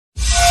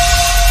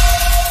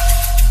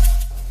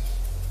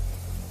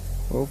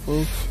Well,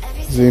 folks,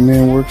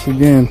 Z-Man works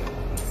again.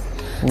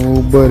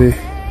 Oh, buddy.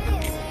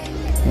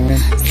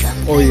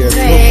 Oh, yeah.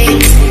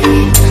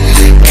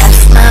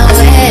 That's my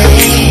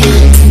way.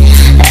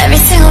 Every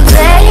single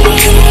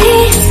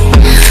day,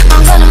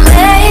 I'm gonna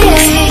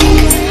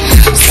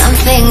make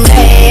something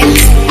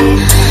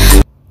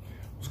great.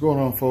 What's going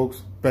on,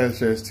 folks?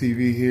 Bash Ass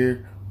TV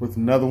here with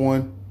another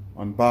one.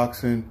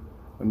 Unboxing.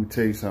 Let me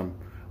tell you something.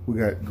 We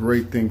got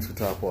great things for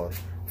Top Water.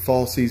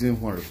 Fall season,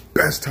 one of the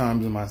best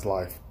times in my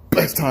life.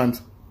 Best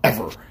times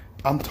ever.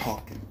 I'm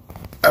talking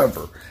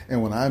ever.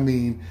 And when I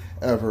mean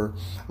ever,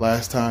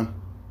 last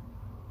time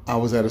I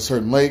was at a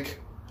certain lake,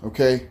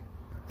 okay?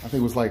 I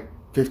think it was like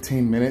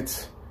 15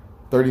 minutes,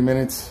 30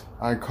 minutes.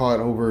 I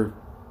caught over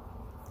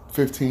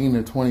 15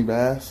 to 20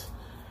 bass.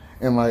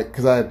 And like,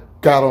 cause I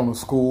got on to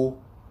school,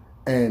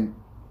 and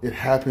it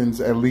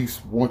happens at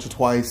least once or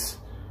twice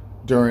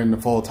during the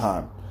fall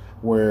time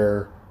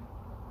where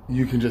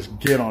you can just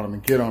get on them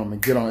and get on them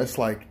and get on. It's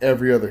like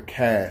every other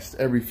cast,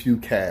 every few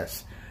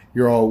casts,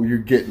 you're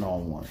getting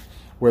on one.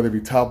 Whether it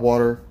be top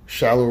water,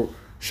 shallow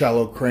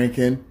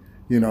cranking,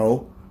 you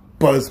know,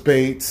 buzz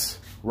baits,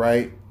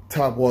 right?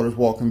 Top water's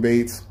walking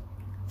baits.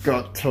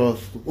 Got to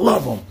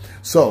love them.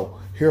 So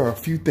here are a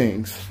few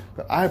things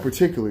that I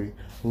particularly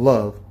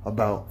love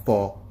about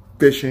fall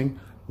fishing,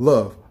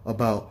 love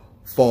about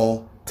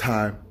fall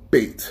time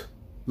bait.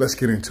 Let's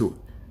get into it.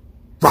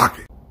 Rock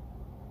it.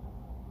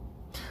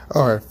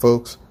 All right,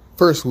 folks.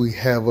 First, we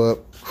have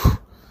up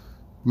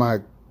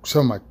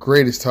some of my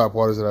greatest top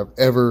waters that I've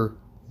ever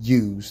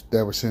used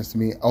that were sent to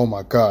me. Oh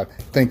my God!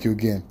 Thank you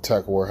again,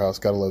 Tackle Warehouse.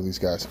 Gotta love these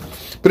guys.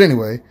 But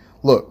anyway,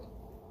 look,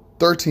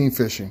 13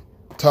 fishing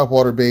top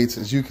water baits.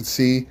 As you can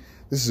see,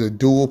 this is a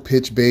dual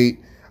pitch bait.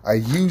 I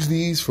use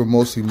these for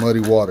mostly muddy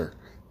water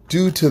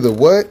due to the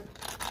what?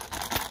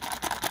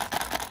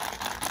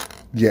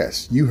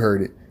 Yes, you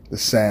heard it. The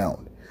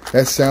sound.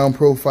 That sound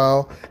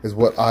profile is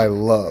what I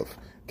love.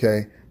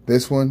 Okay.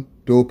 This one,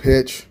 dual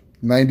pitch,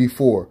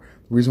 94.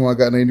 The reason why I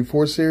got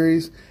 94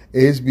 series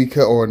is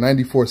because, or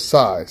 94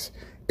 size,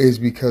 is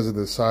because of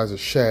the size of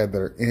shad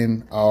that are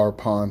in our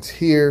ponds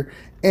here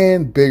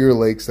and bigger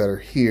lakes that are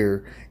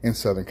here in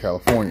Southern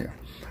California.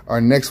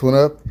 Our next one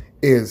up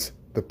is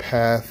the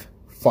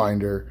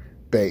Pathfinder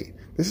bait.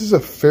 This is a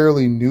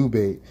fairly new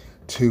bait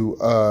to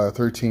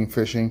 13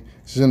 fishing.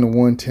 This is in the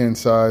 110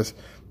 size.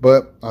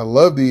 But I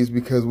love these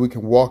because we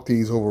can walk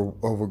these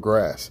over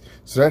grass.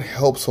 So that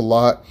helps a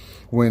lot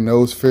when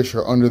those fish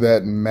are under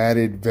that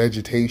matted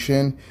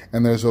vegetation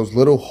and there's those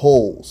little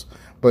holes,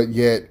 but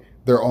yet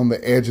they're on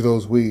the edge of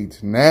those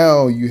weeds.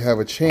 Now you have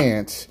a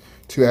chance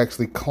to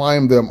actually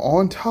climb them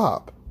on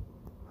top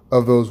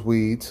of those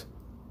weeds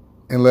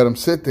and let them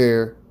sit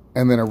there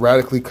and then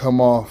erratically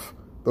come off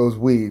those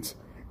weeds.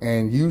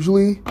 And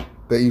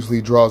that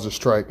usually draws a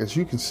strike. As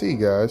you can see,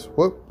 guys,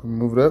 whoop, let me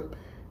move it up.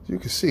 As you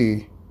can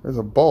see, there's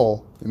a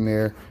ball in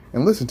there,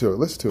 and listen to it,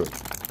 listen to it.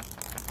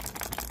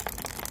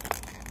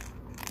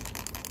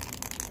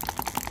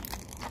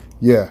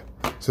 Yeah,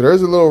 so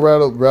there's a little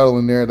rattle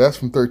in there. That's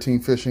from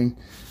 13 fishing.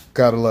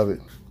 Gotta love it.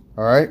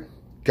 All right,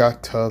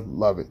 got to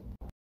love it.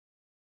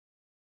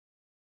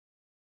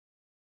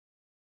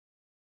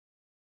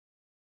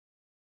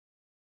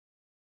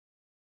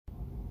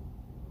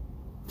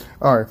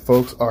 All right,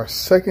 folks, our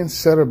second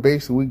set of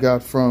baits that we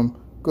got from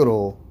good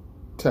old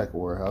Tackle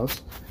Warehouse.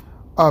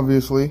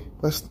 Obviously,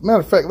 matter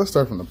of fact, let's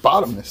start from the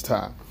bottom this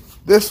time.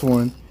 This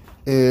one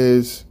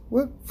is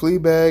what?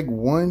 Fleabag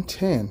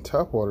 110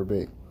 topwater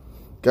bait.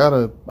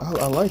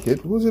 I like it.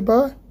 Who's it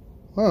by?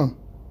 Huh?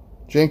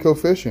 Janko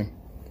Fishing.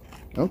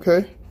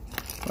 Okay,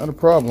 not a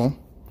problem.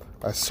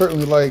 I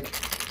certainly like.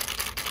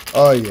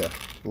 Oh yeah,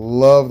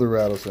 love the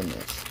rattles in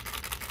this.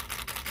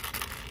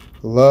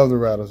 Love the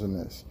rattles in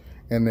this,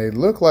 and they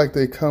look like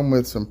they come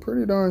with some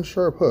pretty darn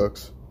sharp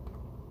hooks.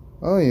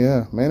 Oh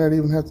yeah, may not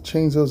even have to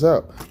change those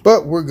out,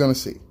 but we're gonna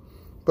see.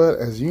 But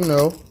as you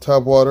know,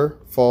 top water,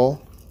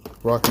 fall,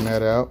 rocking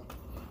that out.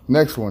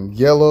 Next one,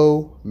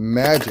 Yellow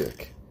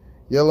Magic.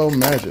 Yellow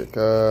Magic,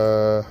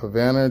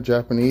 Havana,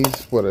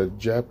 Japanese, what a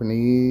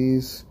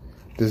Japanese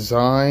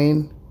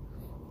design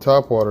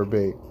top water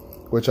bait,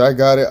 which I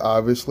got it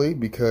obviously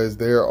because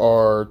there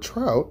are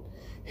trout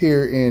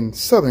here in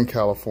Southern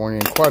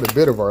California and quite a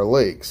bit of our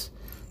lakes.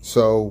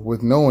 So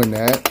with knowing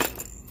that,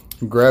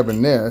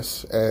 grabbing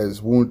this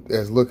as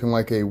looking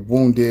like a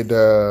wounded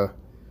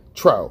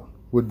trout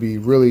would be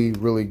really,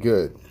 really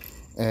good.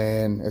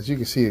 And as you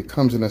can see, it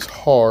comes in this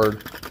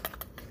hard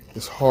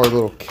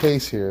little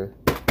case here.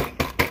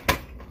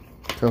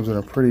 Comes in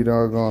a pretty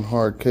doggone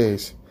hard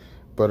case.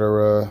 But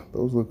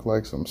those look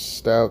like some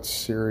stout,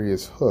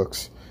 serious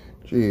hooks.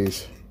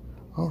 Jeez.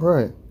 All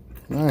right,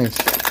 nice.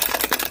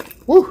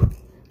 Woo,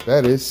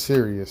 that is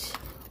serious.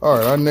 All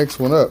right, our next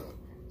one up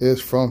is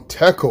from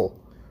Teckle.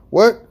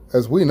 What?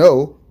 As we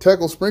know,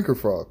 Teckle Sprinkler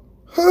Frog.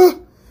 Huh?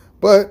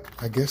 But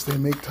I guess they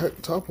make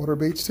topwater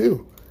baits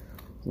too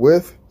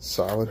with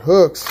solid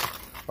hooks.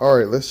 All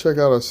right, let's check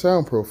out our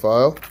sound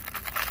profile.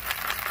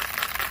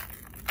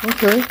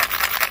 Okay,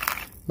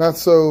 not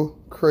so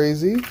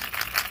crazy.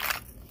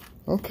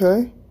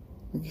 Okay,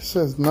 It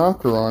says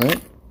knocker on it.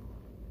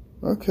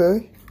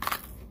 Okay.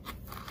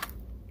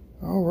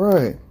 All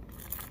right.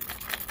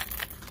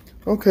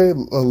 Okay, a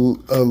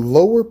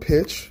lower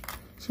pitch.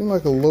 Seems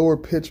like a lower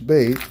pitch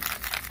bait. A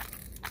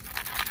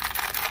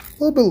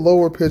little bit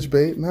lower pitch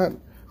bait.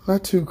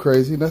 Not too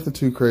crazy. Nothing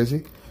too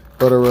crazy.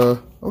 But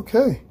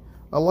okay.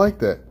 I like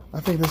that. I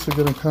think this is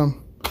gonna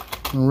come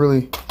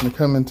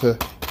into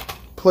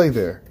play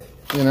there.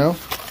 You know?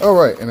 All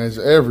right. And as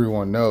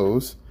everyone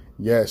knows,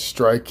 yes,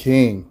 Strike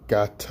King.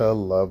 Got to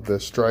love the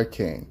Strike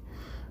King.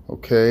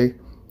 Okay.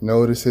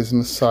 No, this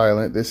isn't a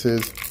silent. This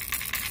is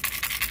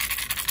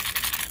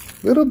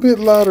a little bit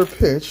louder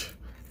pitch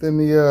than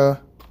the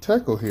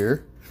tackle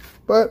here.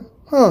 But,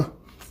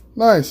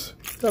 nice.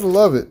 Gotta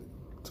love it.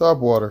 Top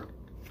water.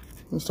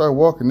 Let me start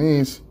walking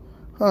these.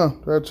 Do I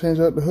have to change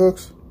out the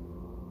hooks?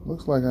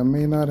 Looks like I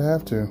may not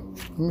have to.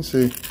 Let me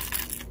see.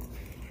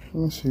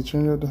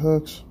 Change out the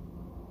hooks.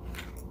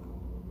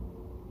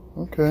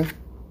 Okay.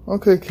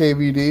 Okay,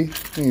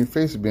 KVD. And your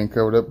face is being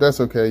covered up. That's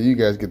okay. You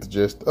guys get the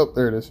gist. Oh,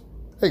 there it is.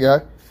 Hey,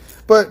 guy.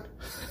 But,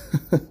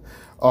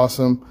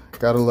 awesome.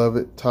 Gotta love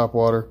it. Top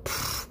water.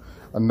 Pff,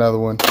 another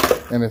one.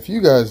 And if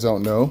you guys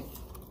don't know,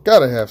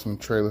 gotta have some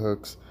trailer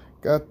hooks.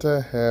 Got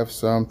to have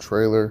some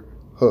trailer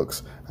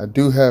hooks. I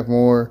do have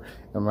more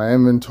in my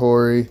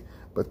inventory,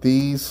 but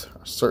these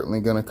are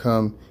certainly gonna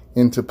come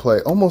into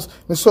play. Almost,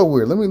 it's so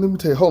weird. Let me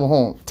tell you, hold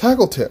on.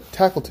 Tackle tip.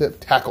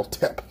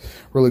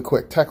 Really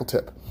quick, tackle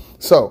tip.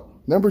 So,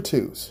 number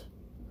twos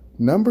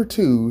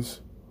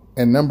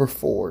and number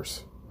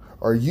fours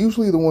are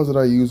usually the ones that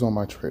I use on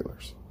my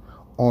trailers.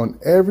 On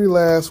every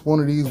last one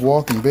of these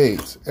walking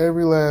baits,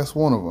 every last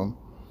one of them,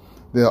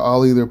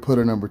 I'll either put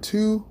a number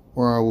 2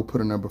 or I will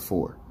put a number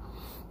 4,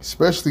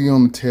 especially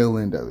on the tail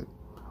end of it.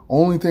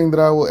 Only thing that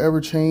I will ever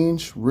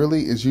change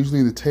really is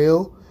usually the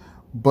tail.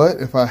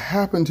 But if I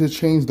happen to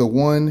change the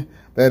one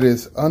that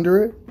is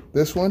under it,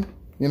 this one,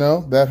 you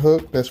know, that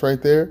hook that's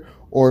right there,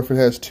 or if it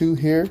has 2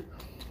 here,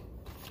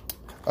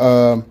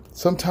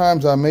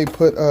 sometimes I may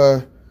put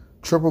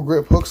triple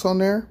grip hooks on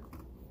there,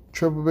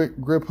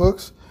 grip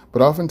hooks,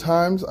 but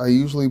oftentimes I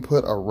usually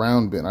put a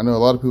round bend. I know a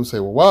lot of people say,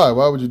 well,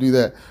 why would you do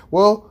that?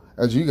 Well,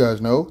 as you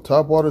guys know,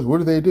 top waters,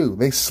 what do?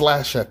 They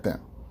slash at them.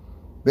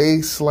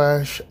 They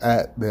slash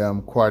at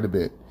them quite a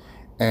bit.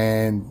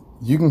 And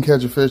you can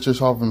catch a fish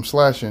just off them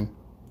slashing.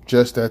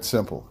 Just that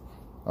simple.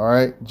 All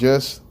right.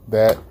 Just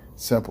that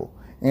simple.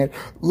 And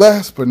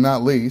last but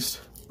not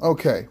least,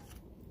 okay,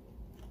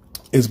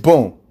 is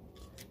boom.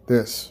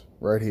 This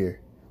right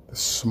here. The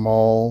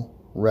small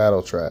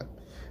rattle trap.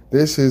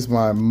 This is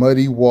my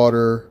muddy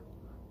water,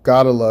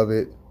 gotta love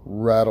it,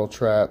 rattle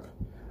trap.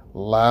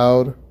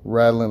 Loud,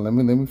 rattling, let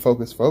me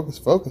focus.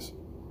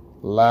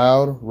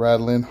 Loud,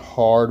 rattling,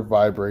 hard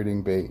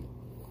vibrating bait.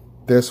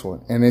 This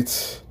one. And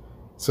it's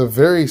a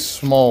very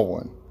small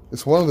one.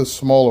 It's one of the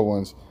smaller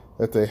ones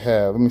that they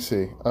have. Let me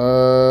see.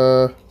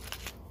 So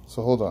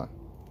hold on.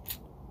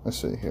 Let's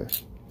see here.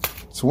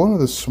 It's one of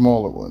the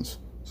smaller ones.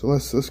 So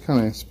let's kind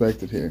of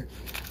inspect it here.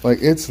 Like,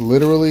 it's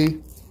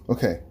literally,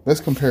 okay, let's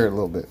compare it a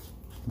little bit.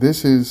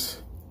 This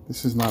is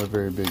not a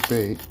very big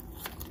bait.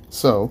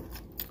 So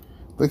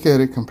look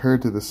at it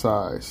compared to the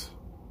size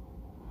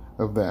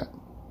of that.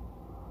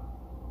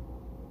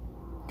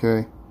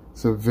 Okay,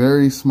 it's a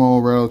very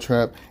small rattle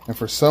trap, and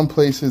for some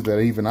places that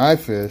even I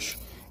fish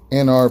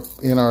in our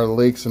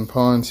lakes and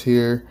ponds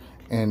here,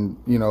 and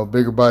you know,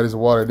 bigger bodies of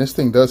water, this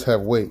thing does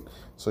have weight,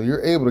 so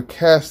you're able to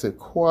cast it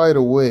quite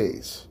a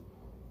ways.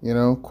 You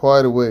know,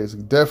 quite a ways.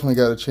 Definitely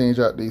got to change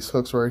out these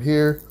hooks right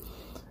here,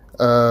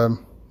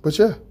 but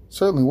yeah,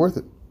 certainly worth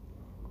it.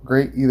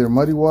 Great, either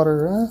muddy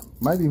water,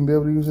 might even be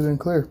able to use it in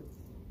clear.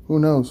 Who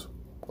knows?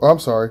 Or I'm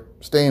sorry,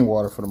 staying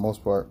water for the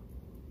most part.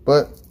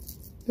 But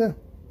yeah.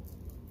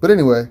 But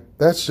anyway,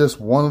 that's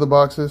just one of the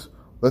boxes.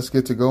 Let's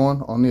get to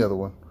going on the other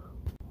one.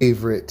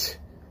 Favorite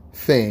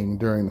thing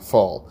during the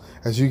fall.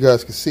 As you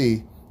guys can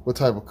see, what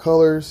type of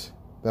colors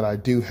that I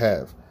do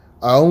have.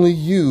 I only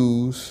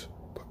use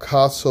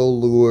Picasso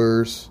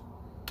Lures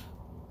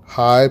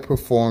high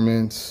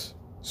performance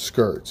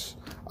skirts.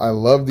 I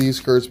love these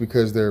skirts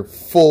because they're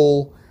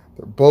full,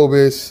 they're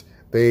bulbous,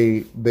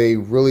 they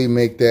really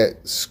make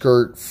that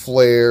skirt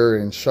flare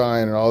and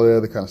shine and all the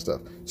other kind of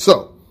stuff.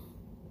 So,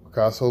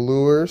 Picasso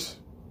Lures,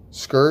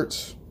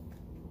 skirts,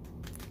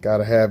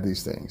 gotta have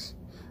these things.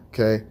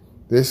 Okay,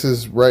 this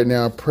is right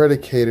now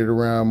predicated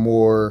around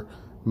more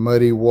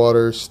muddy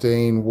water,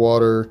 stained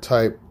water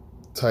type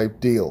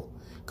deal,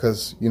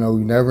 because you know,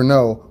 you never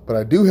know. But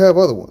I do have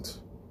other ones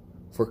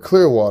for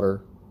clear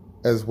water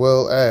as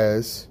well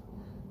as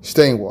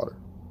stained water.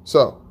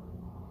 So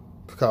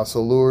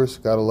Picasso Lures,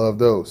 gotta love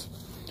those.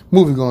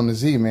 Moving on to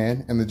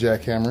Z-Man and the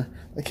jackhammer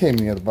that came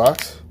in the other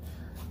box.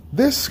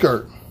 This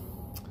skirt,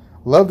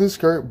 love this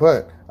skirt,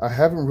 but I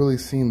haven't really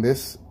seen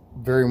this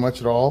very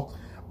much at all.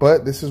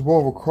 But this is more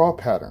of a crawl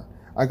pattern.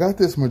 I got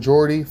this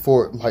majority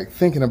for like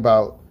thinking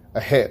about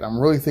ahead. I'm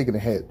really thinking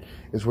ahead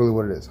is really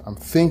what it is. I'm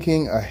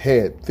thinking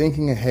ahead,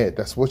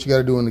 That's what you got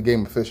to do in the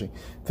game of fishing.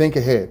 Think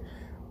ahead.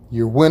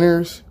 Your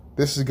winners,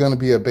 this is going to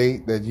be a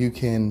bait that you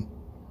can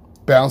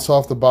bounce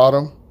off the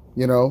bottom,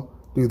 you know,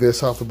 do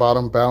this off the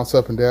bottom, bounce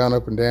up and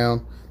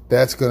down,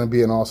 that's going to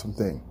be an awesome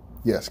thing.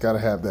 Yes, got to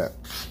have that.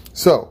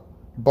 So,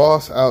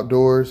 Boss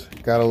Outdoors,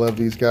 got to love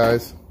these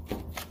guys.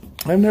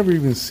 I've never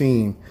even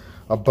seen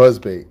a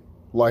buzzbait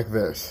like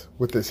this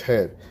with this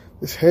head.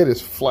 This head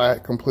is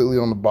flat completely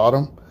on the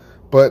bottom,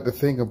 but the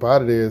thing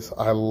about it is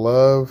I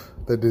love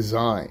the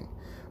design.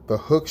 The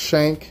hook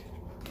shank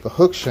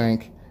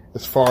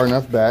is far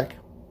enough back.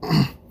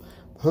 The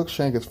hook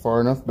shank is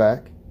far enough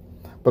back,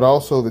 but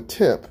also the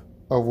tip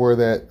of where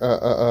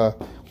that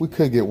we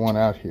could get one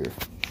out here.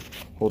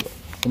 Hold up.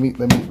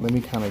 Let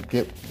me kind of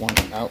get one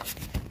out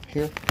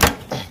here.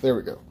 There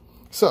we go.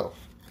 So,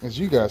 as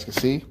you guys can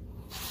see,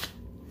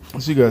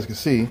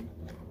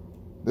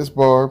 this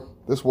barb,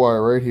 this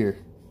wire right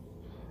here,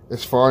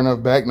 is far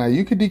enough back. Now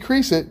you can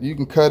decrease it, you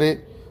can cut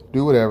it,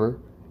 do whatever.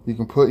 You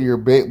can put your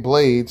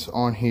blades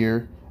on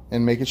here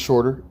and make it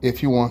shorter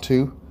if you want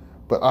to.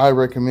 But I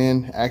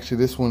recommend, actually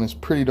this one is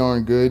pretty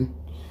darn good,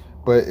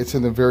 but it's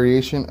in the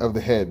variation of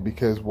the head,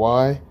 because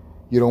why?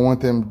 You don't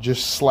want them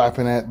just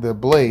slapping at the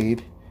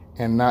blade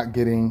and not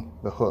getting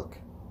the hook.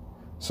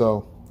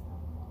 So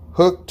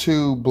hook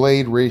to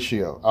blade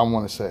ratio, I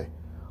want to say.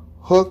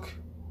 Hook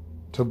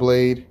to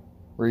blade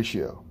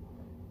ratio.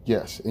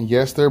 Yes, and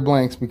yes, they're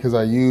blanks because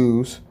I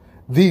use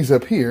these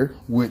up here,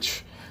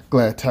 which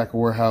glad Tackle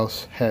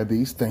Warehouse had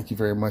these. Thank you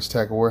very much,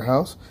 Tackle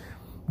Warehouse.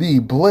 The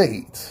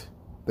blades,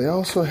 they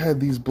also had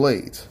these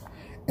blades,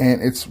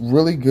 and it's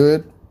really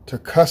good to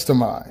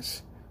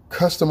customize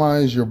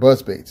your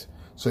buzz baits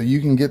so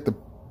you can get the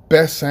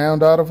best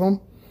sound out of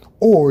them,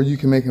 or you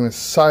can make them as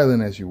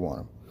silent as you want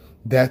them.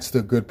 That's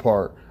the good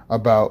part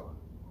about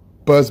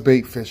buzz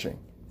bait fishing.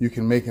 You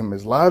can make them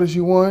as loud as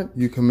you want,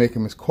 you can make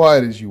them as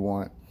quiet as you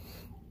want,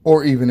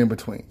 or even in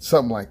between,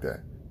 something like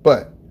that.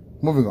 But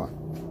moving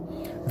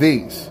on,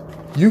 these,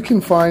 you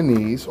can find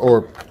these,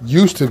 or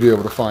used to be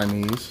able to find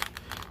these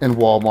in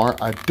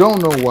Walmart. I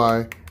don't know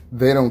why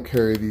they don't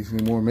carry these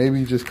anymore.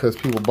 Maybe just because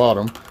people bought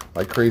them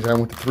like crazy. I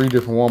went to 3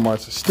 different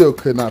Walmarts and still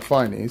could not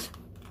find these.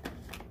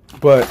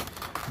 But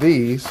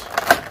these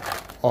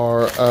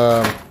are,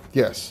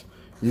 yes,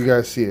 you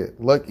guys see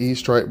it, Lucky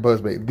Strike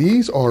buzzbait.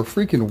 These are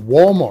freaking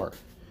Walmart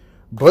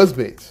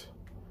buzzbaits,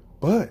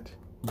 but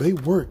they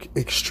work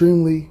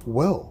extremely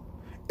well.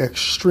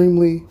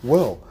 Extremely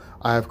well.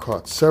 I have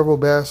caught several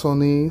bass on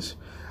these.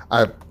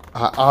 I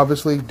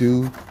obviously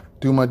do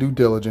my due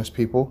diligence,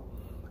 people.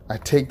 I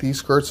take these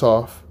skirts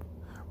off,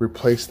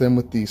 replace them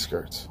with these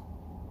skirts.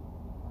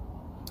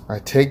 I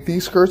take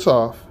these skirts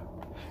off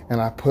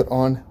and I put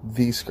on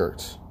these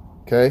skirts.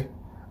 Okay?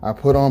 I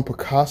put on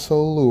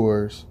Picasso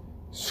Lures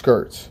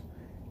skirts.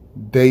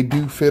 They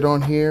do fit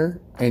on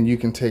here, and you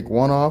can take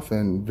one off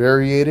and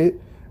variate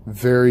it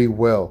very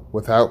well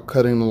without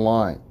cutting the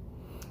line.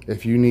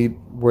 If you need,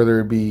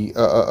 whether it be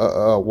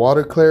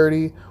water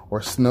clarity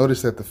or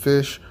notice that the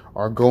fish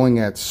are going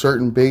at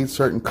certain baits,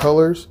 certain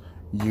colors,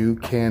 you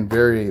can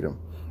variate them.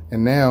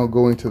 And now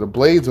going to the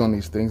blades on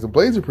these things, the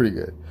blades are pretty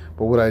good.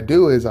 But what I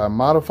do is I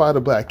modify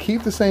the blade. I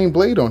keep the same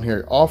blade on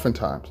here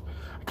oftentimes.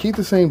 I keep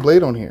the same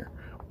blade on here.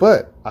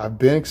 But I've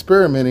been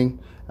experimenting,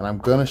 and I'm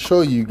going to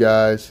show you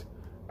guys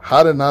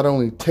how to not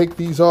only take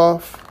these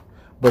off,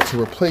 but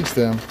to replace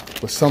them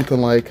with something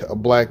like a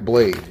black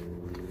blade.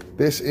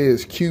 This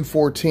is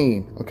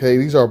Q14, okay?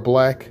 These are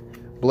black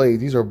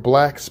blades. These are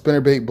black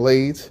spinnerbait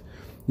blades.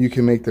 You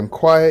can make them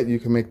quiet, you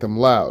can make them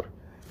loud.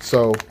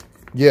 So,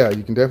 yeah,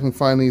 you can definitely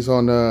find these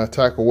on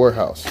Tackle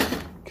Warehouse,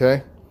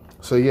 okay?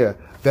 So, yeah,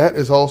 that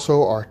is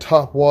also our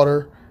top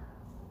water.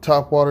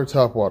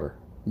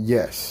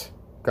 Yes,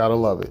 gotta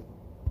love it.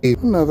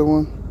 Another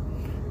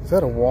one. Is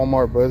that a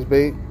Walmart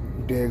buzzbait?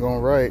 You're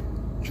daggone right.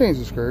 Change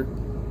the skirt,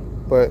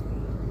 but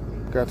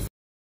got to.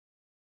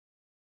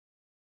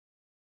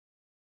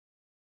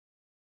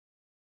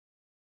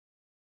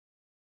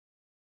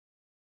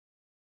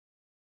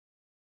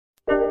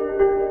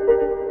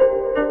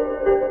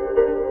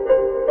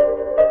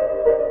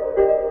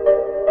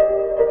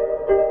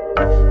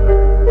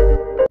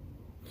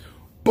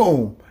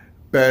 Boom,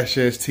 Bash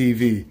Edge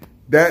TV.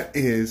 That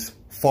is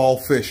fall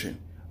fishing,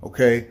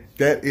 okay?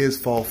 That is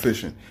fall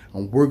fishing,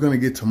 and we're gonna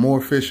get to more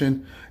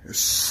fishing as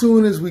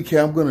soon as we can.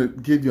 I'm gonna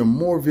give you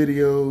more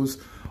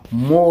videos,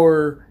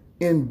 more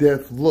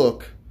in-depth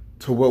look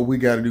to what we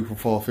got to do for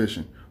fall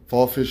fishing.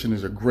 Fall fishing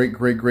is a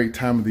great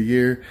time of the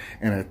year,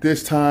 and at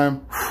this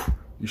time,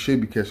 you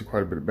should be catching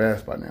quite a bit of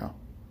bass by now.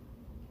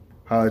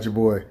 Holla at your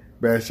boy,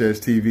 Bash Edge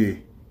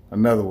TV.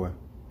 Another one.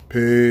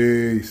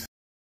 Peace.